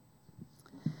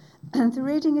The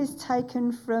reading is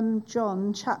taken from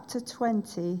John chapter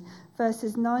 20,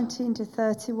 verses 19 to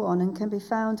 31, and can be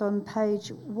found on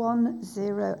page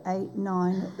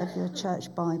 1089 of your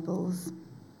church Bibles.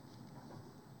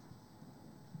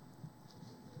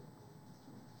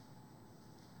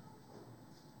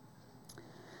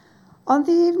 On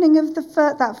the evening of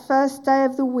that first day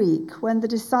of the week, when the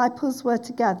disciples were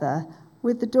together,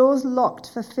 with the doors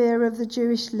locked for fear of the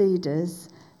Jewish leaders,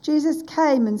 Jesus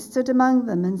came and stood among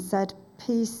them and said,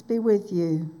 "Peace be with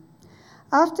you."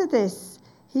 After this,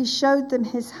 he showed them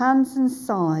his hands and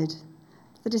side.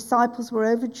 The disciples were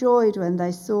overjoyed when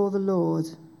they saw the Lord.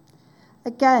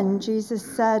 Again, Jesus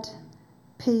said,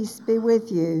 "Peace be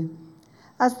with you.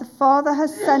 As the Father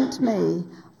has sent me,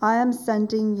 I am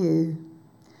sending you."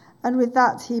 And with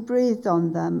that he breathed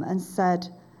on them and said,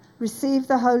 "Receive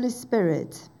the Holy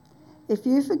Spirit. If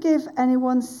you forgive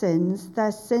anyone's sins,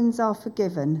 their sins are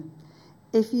forgiven.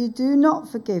 If you do not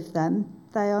forgive them,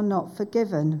 they are not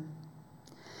forgiven."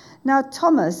 Now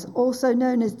Thomas, also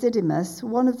known as Didymus,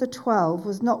 one of the 12,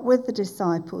 was not with the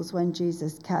disciples when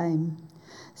Jesus came.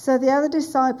 So the other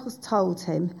disciples told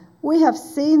him, "We have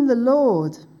seen the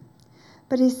Lord."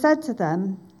 But he said to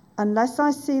them, "Unless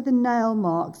I see the nail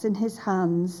marks in his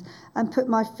hands, and put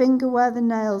my finger where the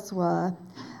nails were,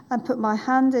 and put my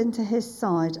hand into his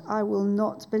side, I will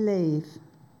not believe."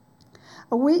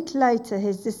 A week later,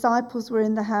 his disciples were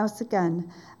in the house again,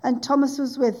 and Thomas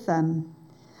was with them.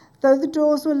 Though the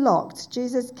doors were locked,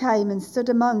 Jesus came and stood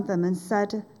among them and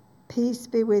said, "Peace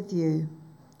be with you."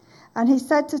 And he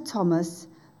said to Thomas,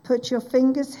 "Put your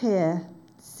fingers here,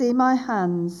 see my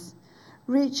hands.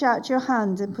 Reach out your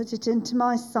hand and put it into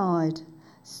my side.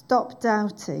 Stop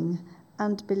doubting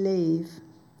and believe."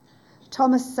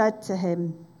 Thomas said to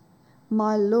him,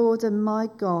 "My Lord and my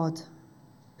God."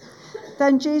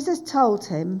 Then Jesus told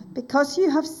him, "Because you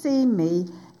have seen me,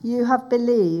 you have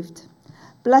believed.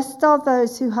 Blessed are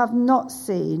those who have not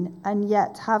seen and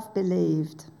yet have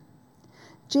believed."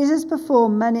 Jesus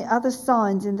performed many other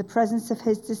signs in the presence of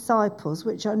his disciples,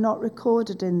 which are not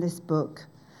recorded in this book.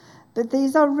 But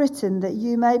these are written that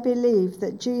you may believe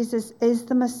that Jesus is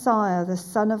the Messiah, the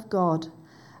Son of God,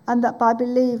 and that by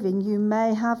believing you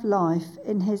may have life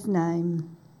in his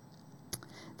name.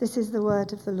 This is the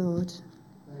word of the Lord.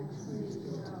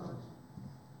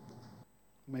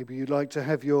 Maybe you'd like to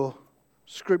have your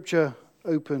scripture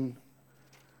open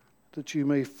that you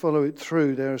may follow it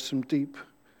through. There are some deep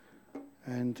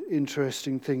and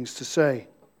interesting things to say.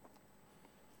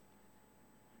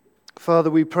 Father,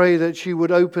 we pray that you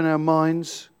would open our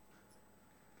minds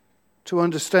to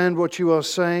understand what you are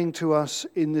saying to us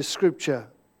in this scripture,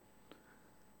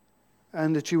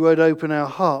 and that you would open our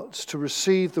hearts to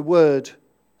receive the word,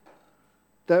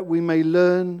 that we may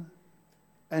learn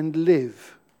and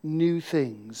live new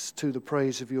things to the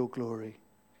praise of your glory.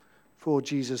 For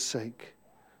Jesus' sake.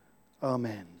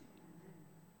 Amen.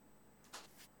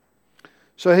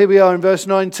 So here we are in verse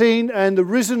 19, and the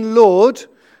risen Lord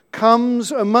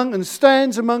comes among and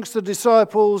stands amongst the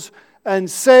disciples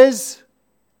and says,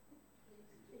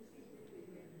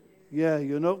 yeah,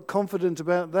 you're not confident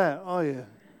about that, are you?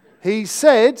 He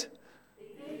said,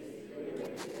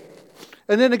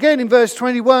 and then again in verse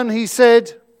 21 he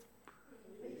said,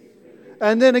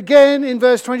 and then again in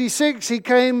verse 26 he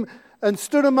came and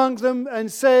stood among them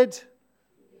and said,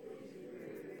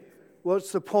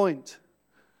 what's the point?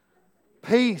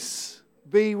 Peace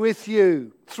be with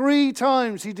you. 3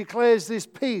 times he declares this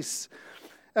peace.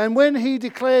 And when he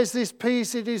declares this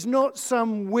peace, it is not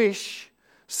some wish,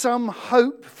 some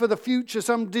hope for the future,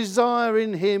 some desire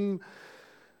in him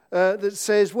that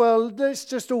says, well, let's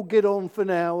just all get on for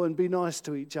now and be nice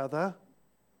to each other.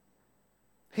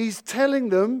 He's telling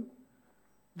them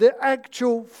the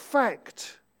actual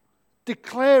fact,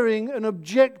 declaring an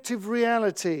objective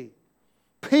reality.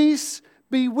 Peace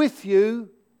be with you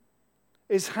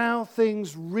is how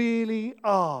things really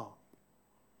are.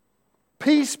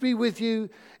 Peace be with you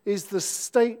is the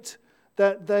state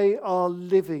that they are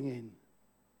living in.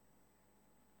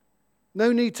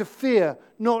 No need to fear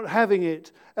not having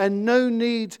it, and no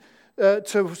need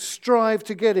to strive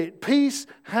to get it. Peace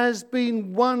has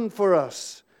been won for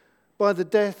us by the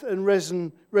death and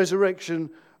resurrection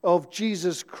of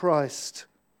Jesus Christ.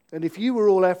 And if you were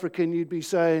all African, you'd be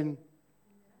saying,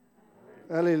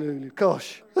 hallelujah.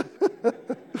 Gosh.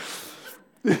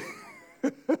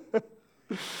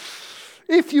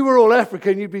 If you were all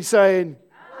African, you'd be saying,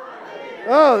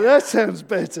 oh, that sounds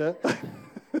better.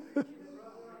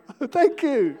 Thank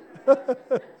you.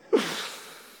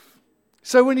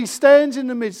 So when he stands in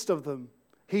the midst of them,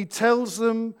 he tells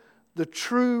them the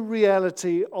true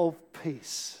reality of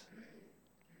peace.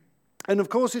 And of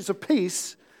course, it's a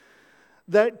peace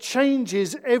that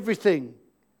changes everything.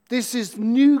 This is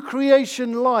new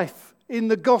creation life in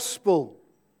the gospel.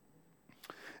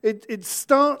 It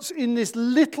starts in this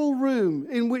little room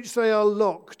in which they are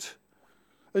locked.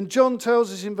 And John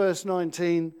tells us in verse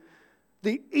 19,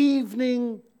 the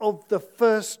evening of the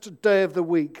first day of the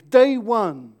week, day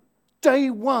one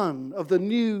of the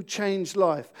new changed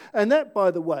life. And that, by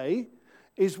the way,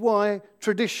 is why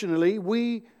traditionally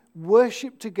we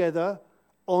worship together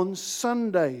on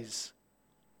Sundays.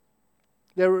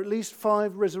 There are at least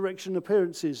 5 resurrection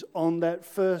appearances on that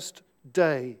first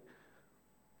day.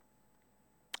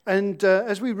 And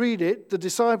as we read it, the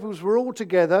disciples were all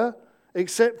together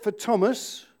except for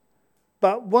Thomas.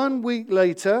 But 1 week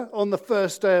later, on the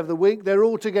first day of the week, they're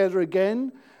all together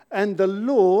again. And the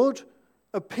Lord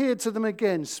appeared to them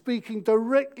again, speaking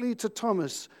directly to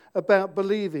Thomas about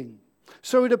believing.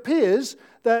 So it appears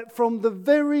that from the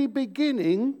very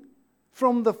beginning,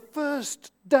 from the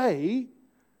first day,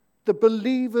 the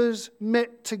believers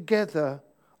met together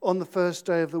on the first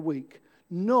day of the week,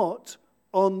 not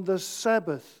on the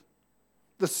Sabbath.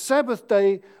 The Sabbath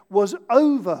day was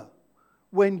over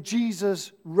when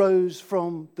Jesus rose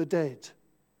from the dead.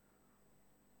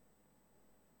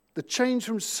 The change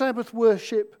from Sabbath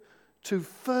worship to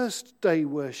first day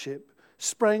worship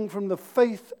sprang from the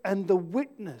faith and the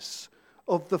witness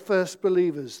of the first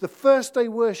believers. The first day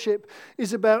worship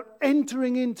is about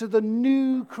entering into the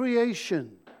new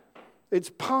creation. It's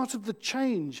part of the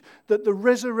change that the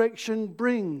resurrection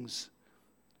brings.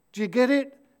 Do you get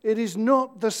it? It is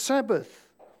not the Sabbath.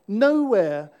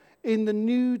 Nowhere in the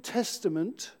New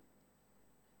Testament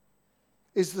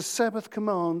is the Sabbath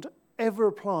command ever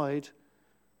applied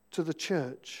to the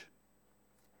church.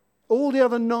 All the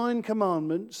other 9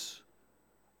 commandments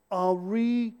are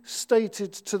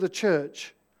restated to the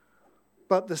church,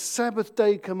 but the Sabbath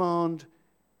day command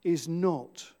is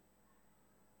not.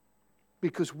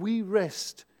 Because we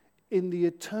rest in the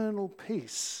eternal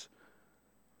peace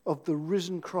of the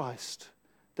risen Christ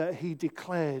that he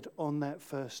declared on that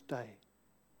first day.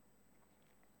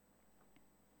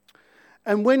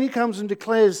 And when he comes and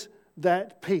declares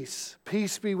that peace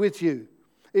be with you,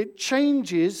 it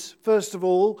changes, first of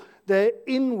all, their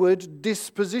inward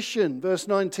disposition. Verse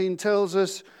 19 tells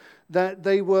us that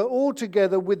they were all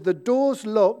together with the doors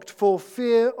locked for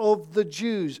fear of the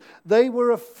Jews. They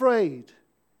were afraid,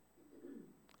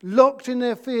 locked in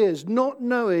their fears, not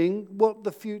knowing what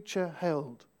the future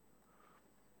held.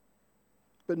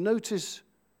 But notice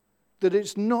that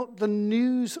it's not the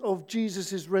news of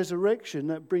Jesus' resurrection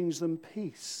that brings them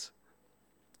peace.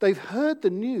 They've heard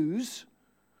the news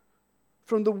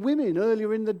from the women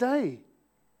earlier in the day.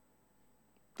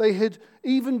 They had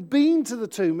even been to the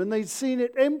tomb and they'd seen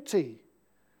it empty.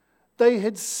 They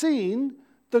had seen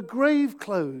the grave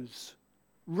clothes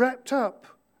wrapped up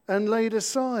and laid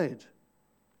aside.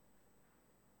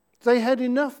 They had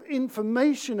enough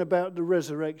information about the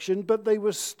resurrection, but they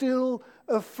were still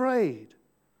afraid.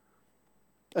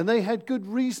 And they had good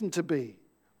reason to be.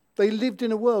 They lived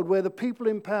in a world where the people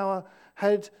in power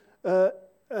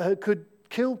could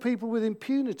kill people with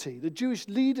impunity. The Jewish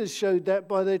leaders showed that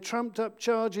by their trumped-up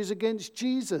charges against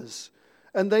Jesus,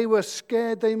 and they were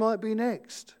scared they might be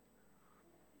next.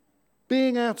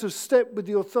 Being out of step with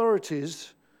the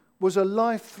authorities was a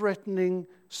life-threatening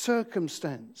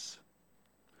circumstance.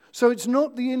 So it's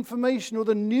not the information or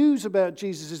the news about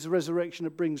Jesus' resurrection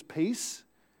that brings peace.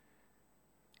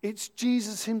 It's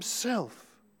Jesus himself.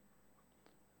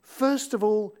 First of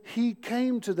all, he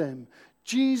came to them.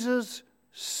 Jesus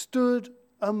stood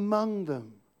among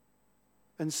them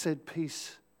and said,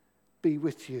 "Peace be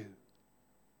with you."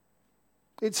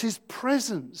 It's his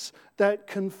presence that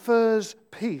confers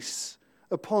peace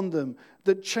upon them,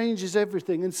 that changes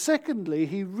everything. And secondly,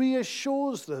 he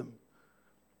reassures them.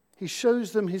 He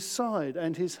shows them his side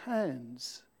and his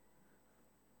hands.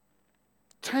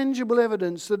 Tangible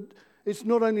evidence that it's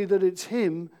not only that it's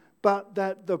him, but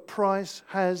that the price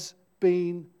has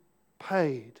been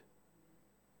paid.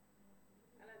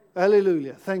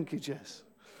 Hallelujah. Thank you, Jess.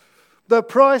 The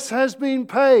price has been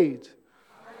paid.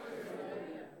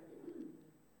 Hallelujah.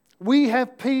 We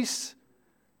have peace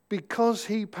because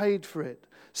he paid for it.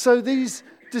 So these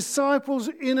disciples'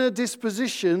 inner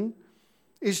disposition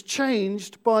is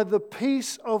changed by the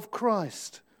peace of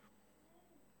Christ.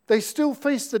 They still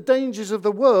face the dangers of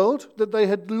the world that they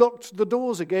had locked the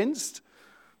doors against.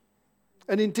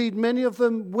 And indeed, many of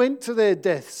them went to their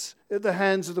deaths at the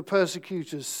hands of the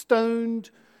persecutors, stoned,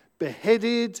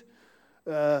 beheaded,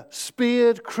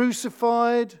 speared,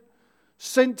 crucified,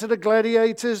 sent to the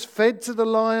gladiators, fed to the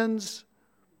lions.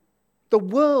 The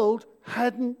world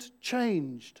hadn't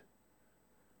changed,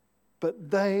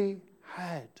 but they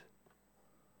had.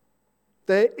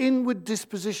 Their inward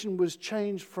disposition was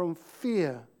changed from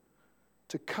fear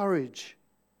to courage.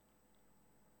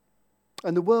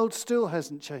 And the world still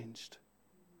hasn't changed.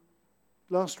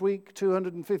 Last week,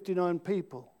 259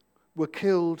 people were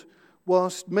killed,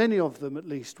 whilst many of them, at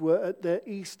least, were at their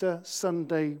Easter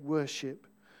Sunday worship.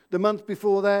 The month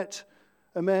before that,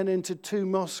 a man entered 2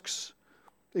 mosques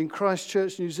in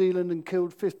Christchurch, New Zealand, and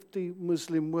killed 50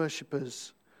 Muslim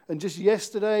worshippers. And just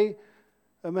yesterday,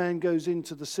 a man goes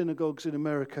into the synagogues in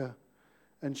America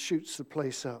and shoots the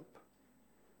place up.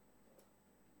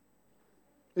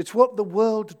 It's what the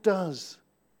world does.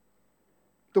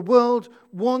 The world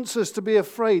wants us to be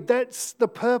afraid. That's the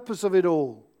purpose of it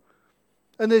all.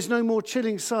 And there's no more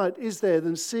chilling sight, is there,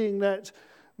 than seeing that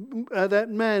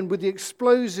man with the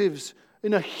explosives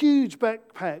in a huge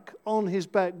backpack on his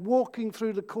back, walking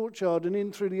through the courtyard and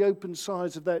in through the open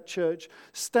sides of that church,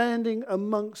 standing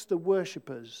amongst the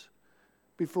worshippers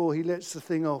before he lets the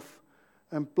thing off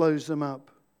and blows them up.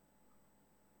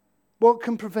 What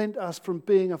can prevent us from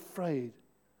being afraid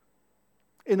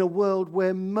in a world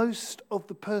where most of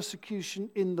the persecution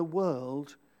in the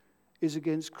world is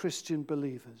against Christian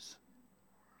believers?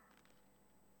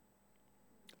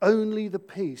 Only the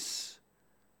peace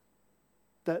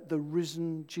that the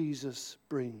risen Jesus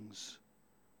brings.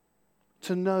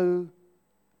 To know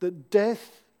that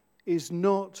death is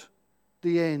not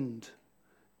the end.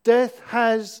 Death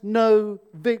has no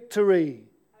victory.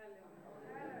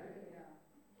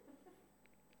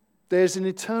 There's an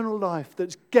eternal life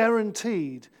that's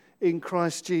guaranteed in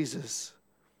Christ Jesus.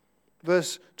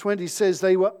 Verse 20 says,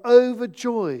 they were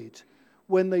overjoyed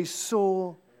when they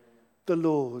saw the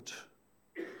Lord.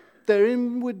 Their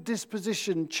inward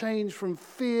disposition changed from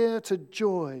fear to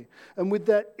joy. And with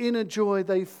that inner joy,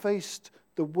 they faced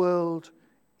the world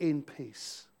in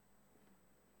peace.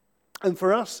 And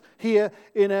for us here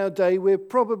in our day, we're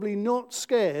probably not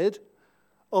scared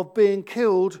of being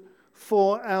killed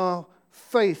for our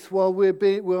faith while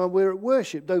we're at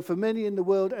worship. Though for many in the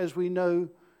world, as we know,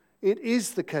 it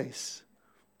is the case.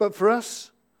 But for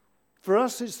us,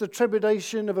 it's the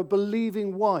trepidation of a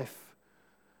believing wife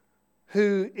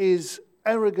who is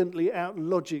arrogantly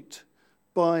out-logicked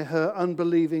by her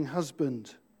unbelieving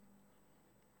husband.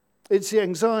 It's the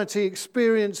anxiety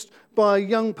experienced by a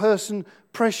young person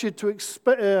pressured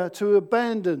to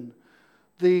abandon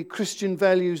the Christian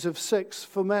values of sex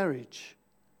for marriage.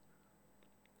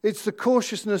 It's the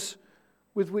cautiousness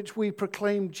with which we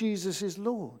proclaim Jesus is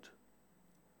Lord,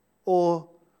 or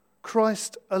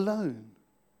Christ alone,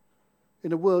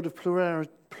 in a world of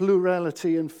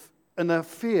plurality and our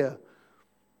fear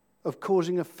of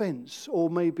causing offence, or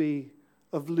maybe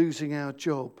of losing our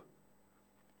job.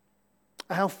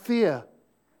 Our fear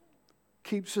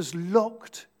keeps us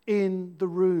locked in the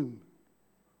room,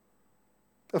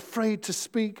 afraid to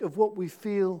speak of what we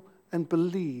feel and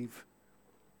believe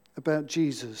about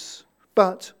Jesus.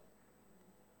 But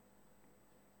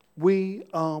we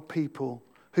are people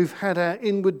who've had our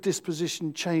inward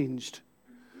disposition changed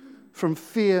from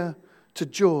fear to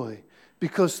joy,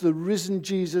 because the risen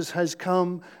Jesus has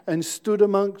come and stood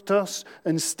amongst us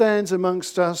and stands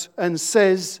amongst us and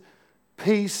says,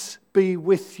 peace be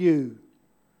with you.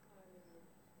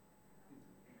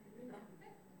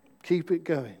 Keep it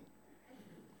going.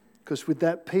 Because with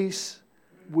that peace,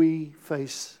 we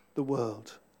face the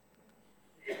world.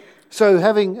 So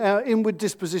having our inward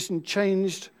disposition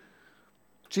changed,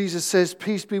 Jesus says,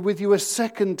 peace be with you a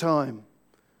second time.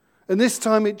 And this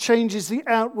time it changes the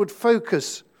outward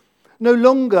focus. No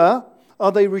longer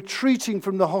are they retreating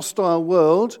from the hostile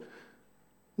world.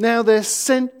 Now they're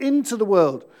sent into the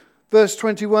world. Verse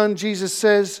 21, Jesus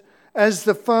says, as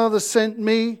the Father sent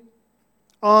me,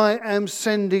 I am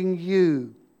sending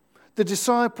you. The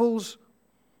disciples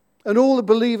and all the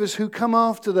believers who come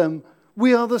after them,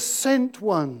 we are the sent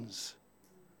ones.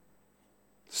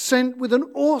 Sent with an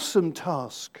awesome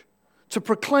task to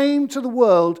proclaim to the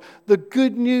world the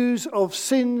good news of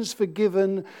sins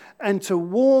forgiven and to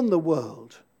warn the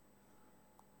world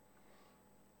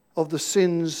of the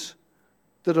sins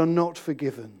that are not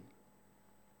forgiven.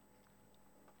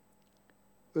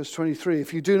 Verse 23,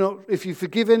 if you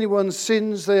forgive anyone's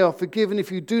sins, they are forgiven.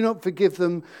 If you do not forgive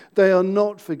them, they are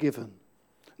not forgiven.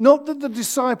 Not that the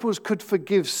disciples could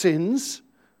forgive sins,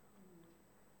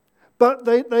 but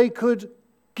they could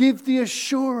give the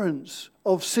assurance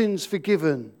of sins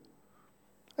forgiven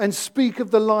and speak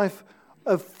of the life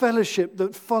of fellowship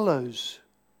that follows.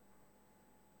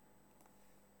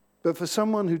 But for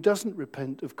someone who doesn't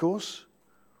repent, of course,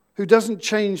 who doesn't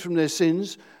change from their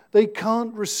sins, they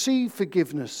can't receive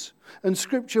forgiveness. And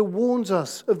Scripture warns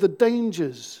us of the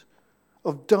dangers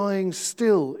of dying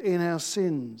still in our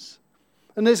sins.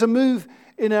 And there's a move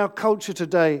in our culture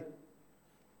today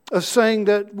of saying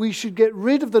that we should get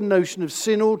rid of the notion of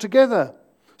sin altogether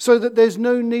so that there's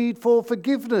no need for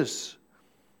forgiveness.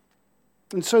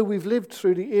 And so we've lived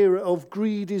through the era of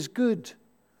greed is good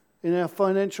in our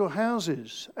financial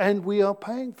houses, and we are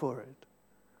paying for it.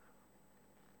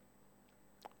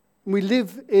 We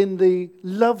live in the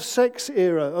love sex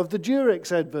era of the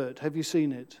Durex advert. Have you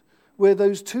seen it? Where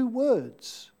those two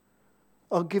words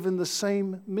are given the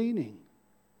same meaning.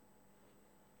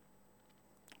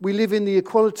 We live in the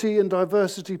equality and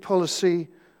diversity policy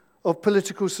of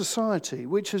political society,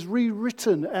 which has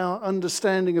rewritten our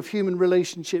understanding of human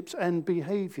relationships and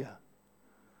behaviour.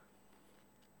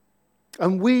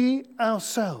 And we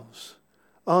ourselves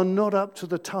are not up to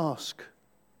the task.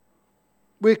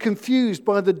 We're confused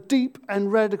by the deep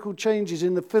and radical changes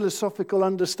in the philosophical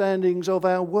understandings of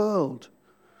our world.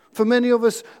 For many of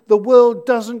us, the world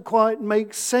doesn't quite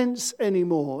make sense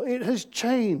anymore. It has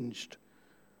changed.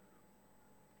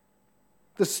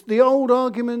 The old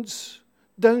arguments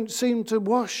don't seem to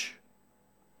wash.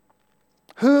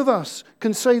 Who of us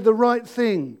can say the right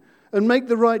thing and make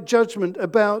the right judgment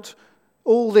about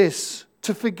all this,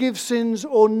 to forgive sins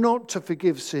or not to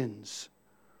forgive sins?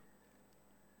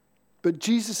 But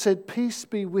Jesus said, "Peace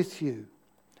be with you."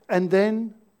 And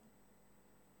then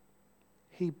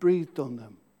he breathed on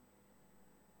them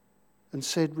and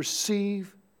said,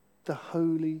 "Receive the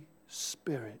Holy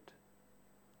Spirit."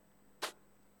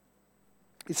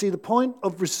 You see, the point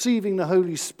of receiving the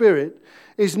Holy Spirit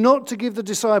is not to give the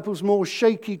disciples more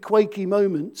shaky, quaky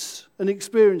moments and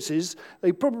experiences.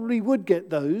 They probably would get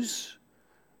those.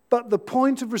 But the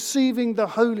point of receiving the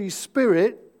Holy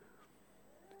Spirit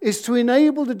is to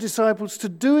enable the disciples to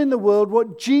do in the world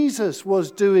what Jesus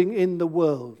was doing in the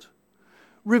world,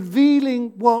 revealing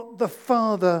what the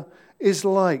Father is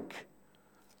like,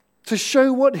 to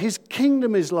show what his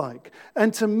kingdom is like,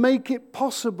 and to make it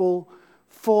possible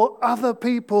for other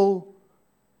people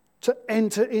to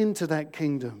enter into that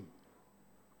kingdom.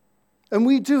 And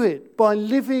we do it by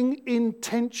living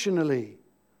intentionally,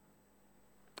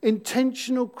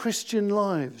 intentional Christian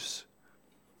lives.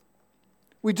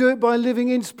 We do it by living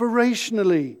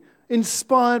inspirationally,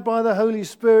 inspired by the Holy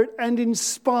Spirit and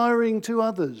inspiring to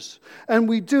others. And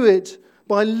we do it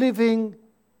by living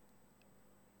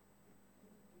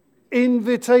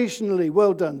invitationally.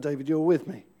 Well done, David, you're with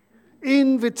me.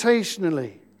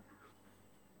 Invitationally.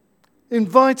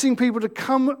 Inviting people to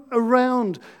come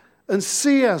around and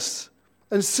see us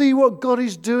and see what God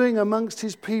is doing amongst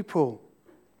his people.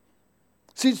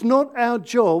 See, it's not our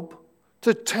job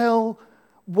to tell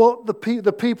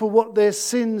the people what their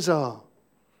sins are.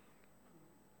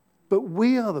 But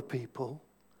we are the people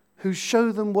who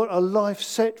show them what a life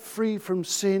set free from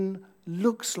sin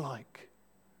looks like.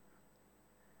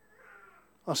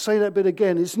 I'll say that bit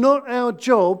again. It's not our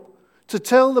job to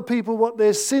tell the people what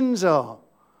their sins are.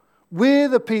 We're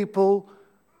the people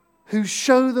who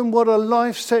show them what a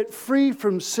life set free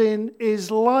from sin is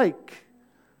like.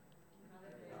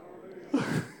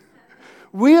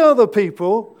 We are the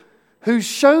people who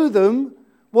show them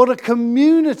what a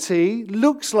community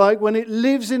looks like when it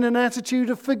lives in an attitude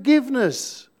of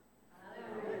forgiveness.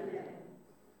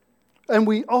 And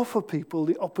we offer people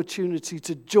the opportunity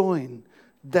to join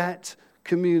that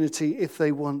community if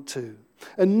they want to.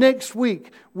 And next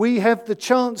week, we have the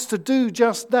chance to do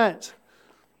just that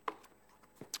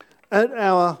at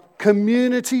our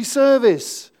community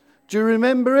service. Do you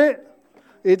remember it?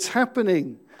 It's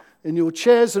happening. And your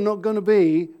chairs are not going to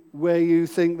be where you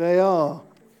think they are.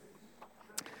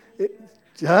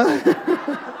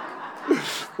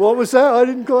 What was that? I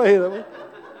didn't quite hear that one.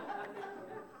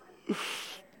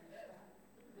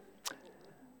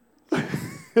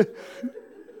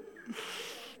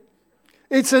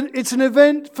 It's an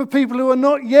event for people who are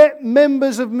not yet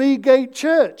members of Meagate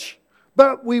Church.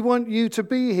 But we want you to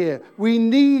be here. We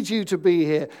need you to be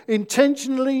here.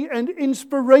 Intentionally and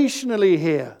inspirationally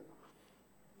here.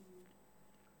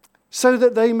 So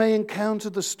that they may encounter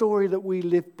the story that we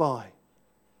live by.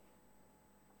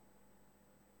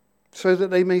 So that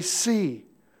they may see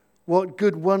what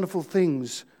good, wonderful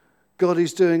things God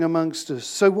is doing amongst us.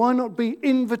 So why not be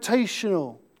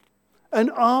invitational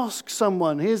and ask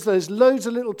someone? There's loads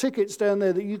of little tickets down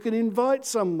there that you can invite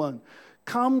someone.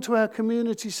 Come to our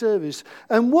community service.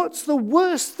 And what's the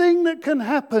worst thing that can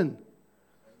happen?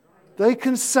 They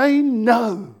can say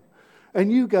no. And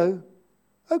you go,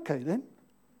 okay then.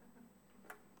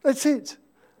 That's it.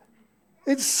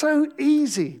 It's so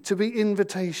easy to be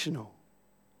invitational.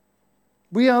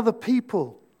 We are the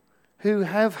people who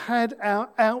have had our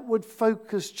outward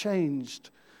focus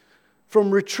changed from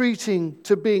retreating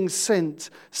to being sent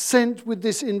with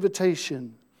this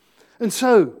invitation. And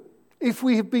so, if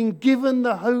we have been given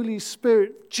the Holy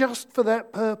Spirit just for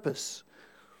that purpose,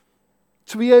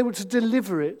 to be able to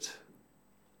deliver it,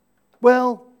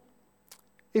 well,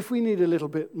 if we need a little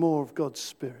bit more of God's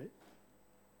Spirit,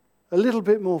 a little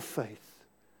bit more faith,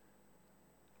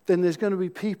 then there's going to be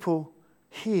people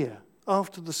here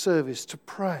after the service to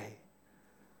pray.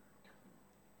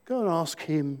 Go and ask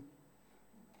Him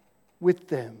with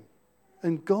them,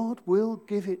 and God will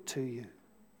give it to you.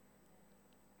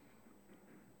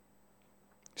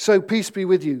 So peace be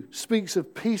with you speaks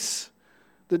of peace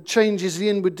that changes the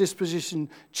inward disposition,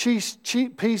 peace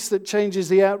that changes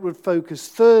the outward focus.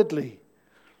 Thirdly,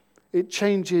 it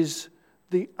changes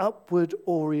the upward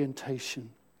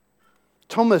orientation.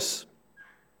 Thomas,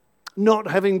 not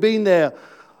having been there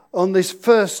on this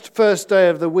first day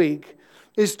of the week,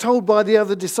 is told by the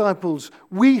other disciples,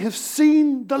 "We have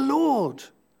seen the Lord."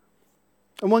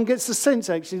 And one gets the sense,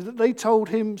 actually, that they told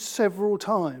him several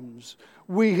times,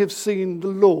 "We have seen the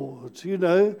Lord," you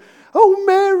know. "Oh,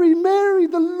 Mary, Mary,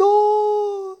 the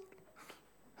Lord."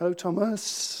 "Hello,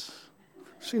 Thomas.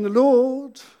 Seen the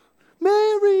Lord."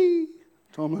 "Mary."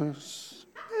 "Thomas."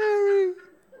 "Mary."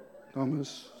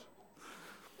 "Thomas."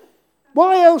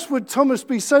 Why else would Thomas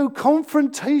be so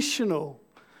confrontational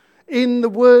in the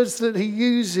words that he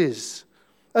uses?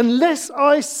 "Unless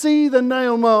I see the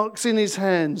nail marks in his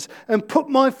hands and put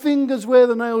my fingers where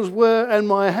the nails were and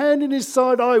my hand in his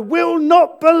side, I will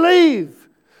not believe."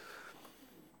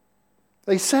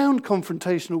 They sound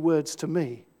confrontational words to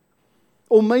me.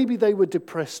 Or maybe they were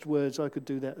depressed words. I could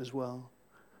do that as well.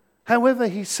 However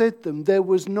he said them, there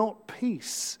was not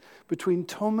peace between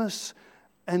Thomas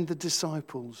and the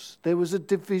disciples. There was a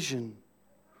division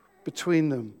between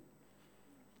them.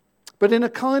 But in a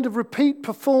kind of repeat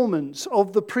performance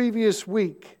of the previous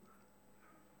week,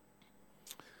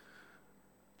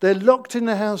 they're locked in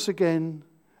the house again,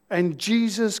 and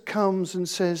Jesus comes and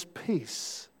says,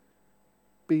 "Peace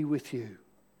be with you."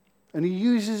 And he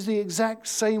uses the exact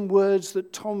same words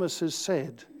that Thomas has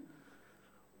said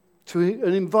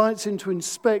and invites him to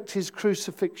inspect his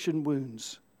crucifixion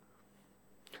wounds.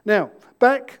 Now,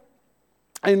 back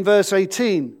in verse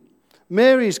 18,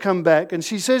 Mary's come back and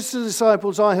she says to the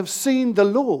disciples, "I have seen the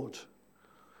Lord."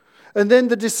 And then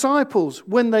the disciples,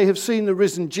 when they have seen the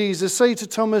risen Jesus, say to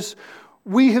Thomas,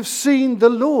 "We have seen the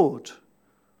Lord."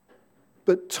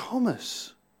 But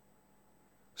Thomas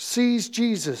sees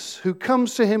Jesus, who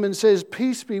comes to him and says,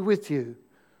 "Peace be with you."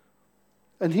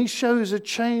 And he shows a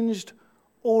changed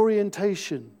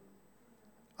orientation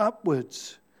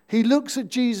upwards. He looks at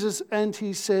Jesus and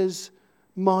he says,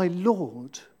 "My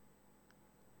Lord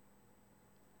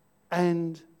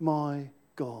and my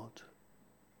God."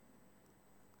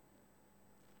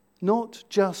 Not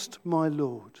just my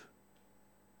Lord,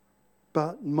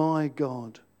 but my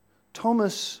God.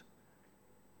 Thomas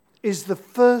is the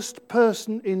first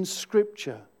person in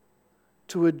Scripture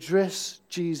to address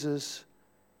Jesus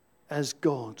as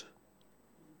God.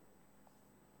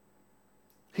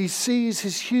 He sees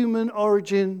his human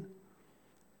origin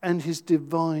and his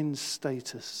divine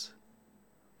status.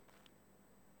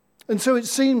 And so it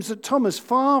seems that Thomas,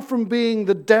 far from being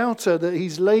the doubter that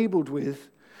he's labelled with,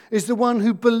 is the one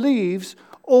who believes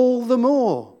all the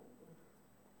more.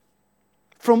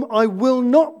 From "I will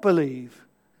not believe"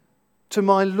 to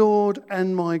 "my Lord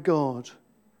and my God."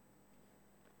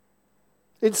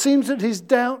 It seems that his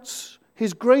doubts,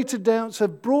 his greater doubts,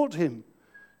 have brought him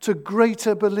to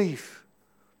greater belief.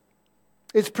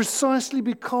 It's precisely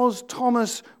because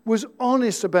Thomas was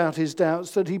honest about his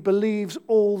doubts that he believes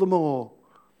all the more.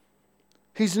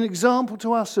 He's an example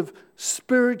to us of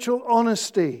spiritual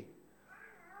honesty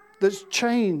that's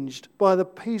changed by the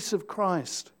peace of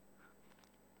Christ.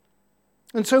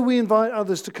 And so we invite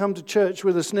others to come to church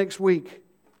with us next week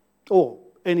or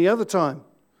any other time.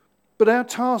 But our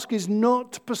task is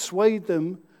not to persuade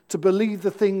them to believe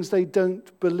the things they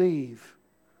don't believe.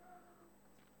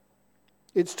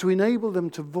 It's to enable them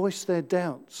to voice their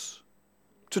doubts,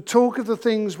 to talk of the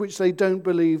things which they don't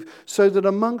believe, so that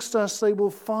amongst us they will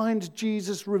find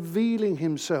Jesus revealing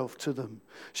himself to them,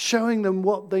 showing them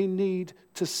what they need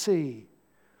to see.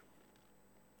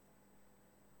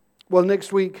 Well,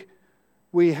 next week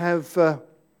we have the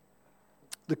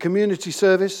community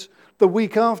service. The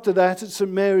week after that at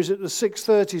St. Mary's at the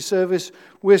 6:30 service,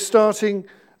 we're starting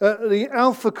the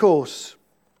Alpha course.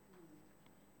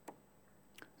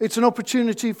 It's an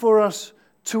opportunity for us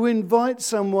to invite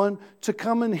someone to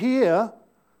come and hear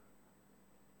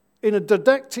in a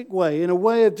didactic way, in a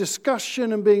way of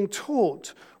discussion and being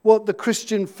taught what the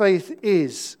Christian faith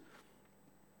is,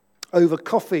 over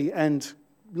coffee and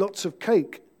lots of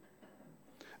cake.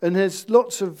 And there's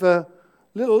lots of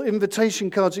little invitation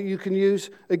cards that you can use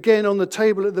again on the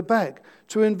table at the back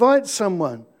to invite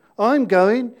someone. I'm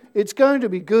going. It's going to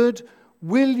be good.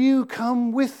 Will you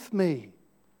come with me?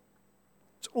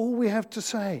 It's all we have to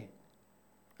say.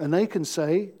 And they can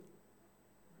say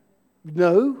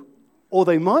no, or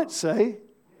they might say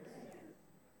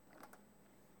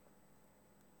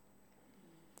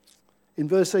in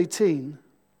verse 18,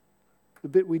 the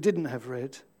bit we didn't have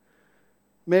read,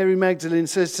 Mary Magdalene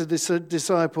says to the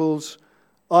disciples,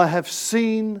 I have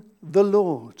seen the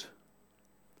Lord.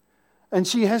 And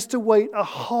she has to wait a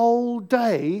whole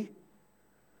day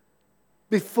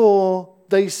before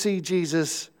they see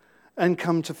Jesus and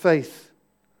come to faith.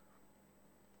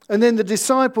 And then the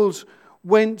disciples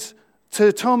went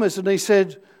to Thomas and they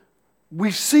said,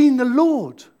 we've seen the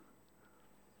Lord.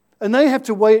 And they have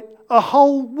to wait a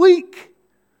whole week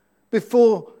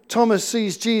before Thomas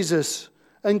sees Jesus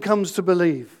and comes to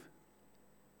believe.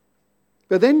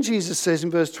 But then Jesus says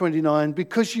in verse 29,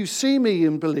 because you see me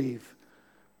and believe,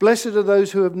 blessed are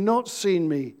those who have not seen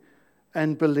me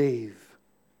and believe.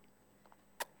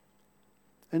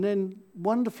 And then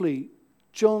wonderfully,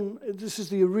 John, this is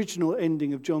the original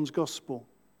ending of John's Gospel.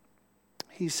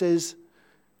 He says,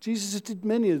 Jesus did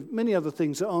many other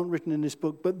things that aren't written in this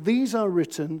book, but these are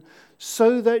written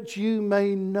so that you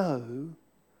may know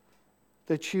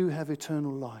that you have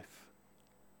eternal life.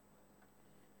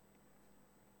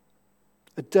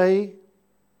 A day,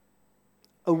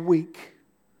 a week.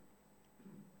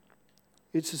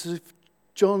 It's as if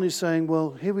John is saying,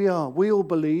 well, here we are. We all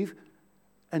believe,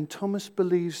 and Thomas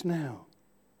believes now.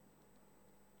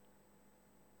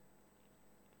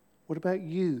 What about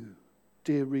you,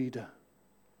 dear reader?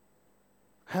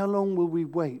 How long will we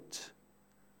wait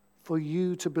for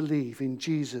you to believe in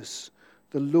Jesus,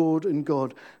 the Lord and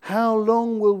God? How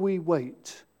long will we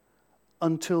wait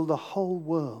until the whole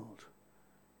world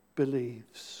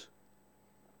believes?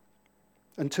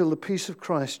 Until the peace of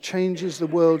Christ changes the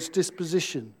world's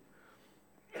disposition,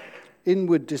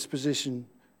 inward disposition.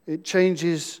 It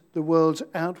changes the world's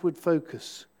outward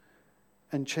focus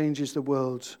and changes the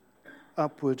world's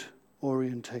upward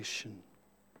orientation.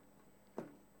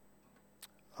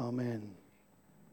 Amen.